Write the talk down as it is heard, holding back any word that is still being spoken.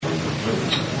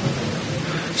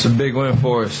It's a big win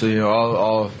for us. So,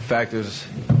 all factors,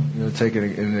 taken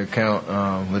into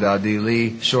account. Without D.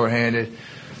 Lee, shorthanded,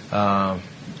 with a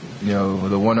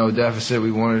 1-0 deficit,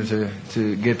 we wanted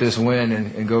to get this win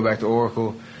and go back to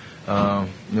Oracle. With a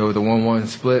 1-1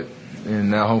 split, and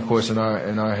now home court's in our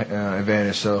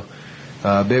advantage. So,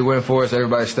 big win for us.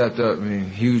 Everybody stepped up. I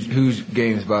mean, huge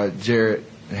games by Jarrett,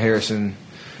 Harrison,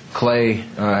 Clay.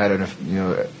 Had an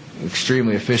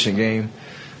extremely efficient game.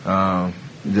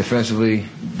 Defensively,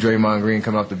 Draymond Green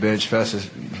come off the bench. Festus,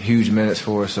 huge minutes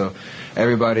for us. So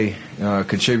everybody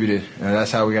contributed, and that's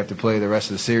how we got to play the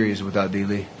rest of the series without D.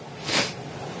 Lee.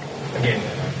 Again.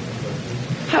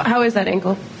 How is that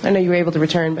ankle? I know you were able to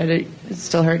return, but is it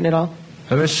still hurting at all?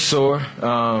 It's sore.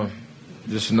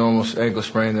 Just a normal ankle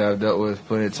sprain that I've dealt with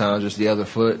plenty of times. Just the other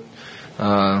foot.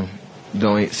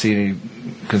 Don't see any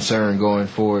concern going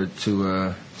forward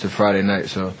to Friday night.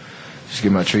 So just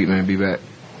get my treatment and be back.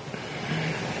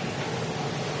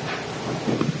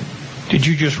 Did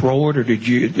you just roll it, or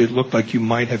it looked like you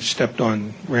might have stepped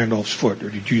on Randolph's foot, or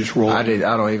did you just roll it?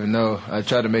 I don't even know. I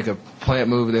tried to make a plant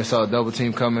move. They saw a double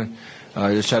team coming.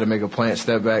 I just tried to make a plant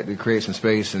step back to create some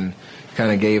space, and kind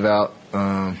of gave out.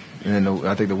 And then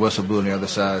I think the whistle blew on the other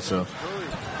side. So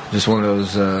just one of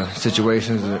those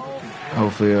situations that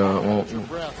hopefully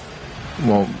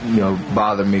won't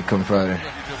bother me come Friday.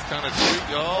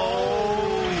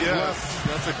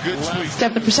 That's a good tweet.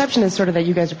 Steph, the perception is sort of that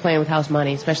you guys are playing with house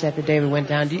money, especially after David went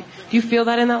down. Do you feel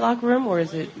that in that locker room, or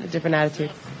is it a different attitude?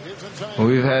 Well,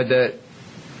 we've had that.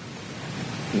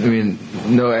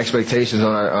 No expectations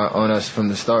on us from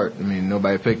the start.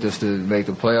 Nobody picked us to make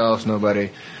the playoffs.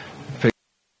 Nobody picked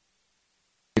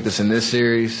us in this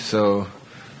series. So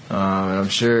I'm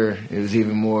sure it was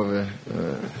even more of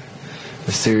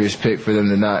a serious pick for them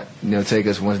to not take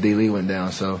us once D. Lee went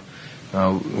down. So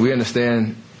we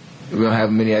understand. We don't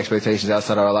have many expectations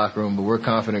outside our locker room, but we're a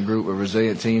confident group, a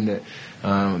resilient team that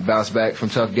bounced back from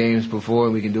tough games before,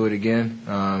 and we can do it again.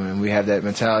 And we have that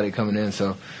mentality coming in,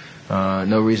 so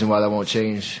no reason why that won't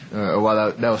change or why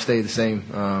that will stay the same,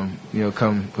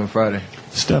 come Friday.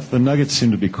 Steph, the Nuggets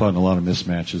seem to be caught in a lot of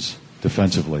mismatches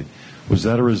defensively. Was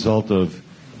that a result of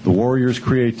the Warriors'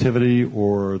 creativity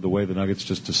or the way the Nuggets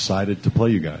just decided to play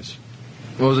you guys?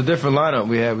 Well, it was a different lineup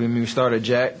we had. We started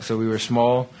Jack, so we were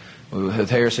small. With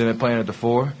Harrison playing at the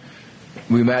 4,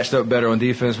 we matched up better on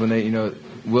defense when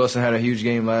Wilson had a huge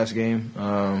game last game.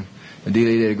 D.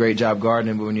 Lee did a great job guarding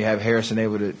him, but when you have Harrison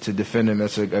able to defend him,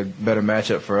 that's a better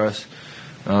matchup for us.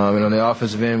 And on the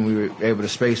offensive end, we were able to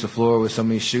space the floor with some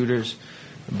of these shooters.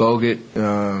 Bogut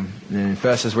and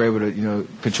Festus were able to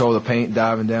control the paint,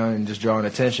 diving down and just drawing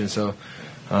attention. So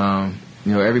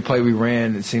every play we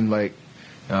ran, it seemed like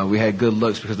we had good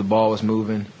looks because the ball was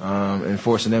moving and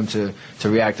forcing them to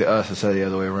react to us instead of the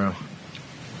other way around.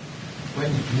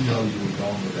 When did you know you were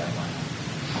going with that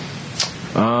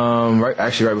lineup?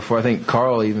 Right before. I think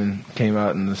Carl even came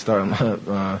out in the starting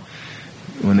lineup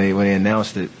when they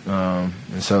announced it. And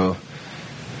so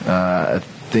I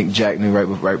think Jack knew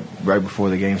right before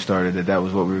the game started that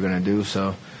was what we were going to do.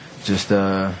 So just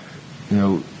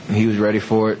he was ready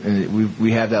for it, and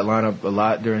we have that lineup a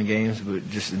lot during games, but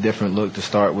just a different look to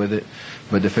start with it.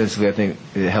 But defensively, I think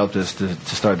it helped us to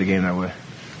start the game that way.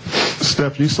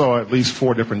 Steph, you saw at least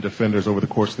 4 different defenders over the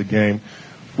course of the game.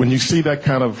 When you see that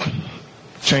kind of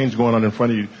change going on in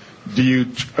front of you, do you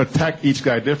attack each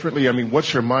guy differently?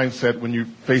 What's your mindset when you're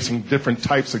facing different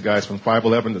types of guys from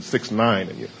 5'11" to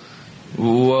 6'9"?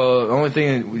 Well, the only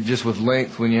thing just with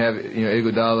length, when you have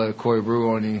Iguodala, Corey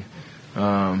Brewer on you,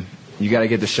 you got to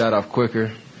get the shot off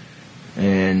quicker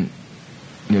and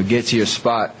get to your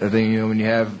spot. I think when you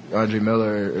have Andre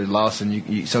Miller or Lawson,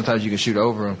 you sometimes you can shoot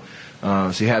over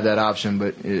them, so you have that option,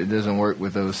 but it doesn't work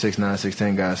with those 6'9",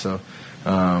 6'10" guys. So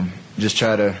just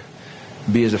try to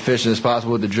be as efficient as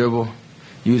possible with the dribble,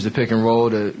 use the pick and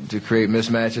roll to create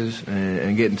mismatches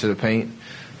and get into the paint,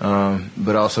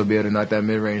 but also be able to knock that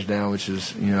mid range down, which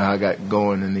is how I got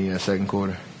going in the second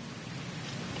quarter.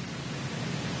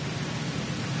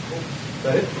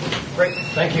 That it? Great.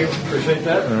 Thank you. Appreciate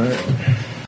that. All right.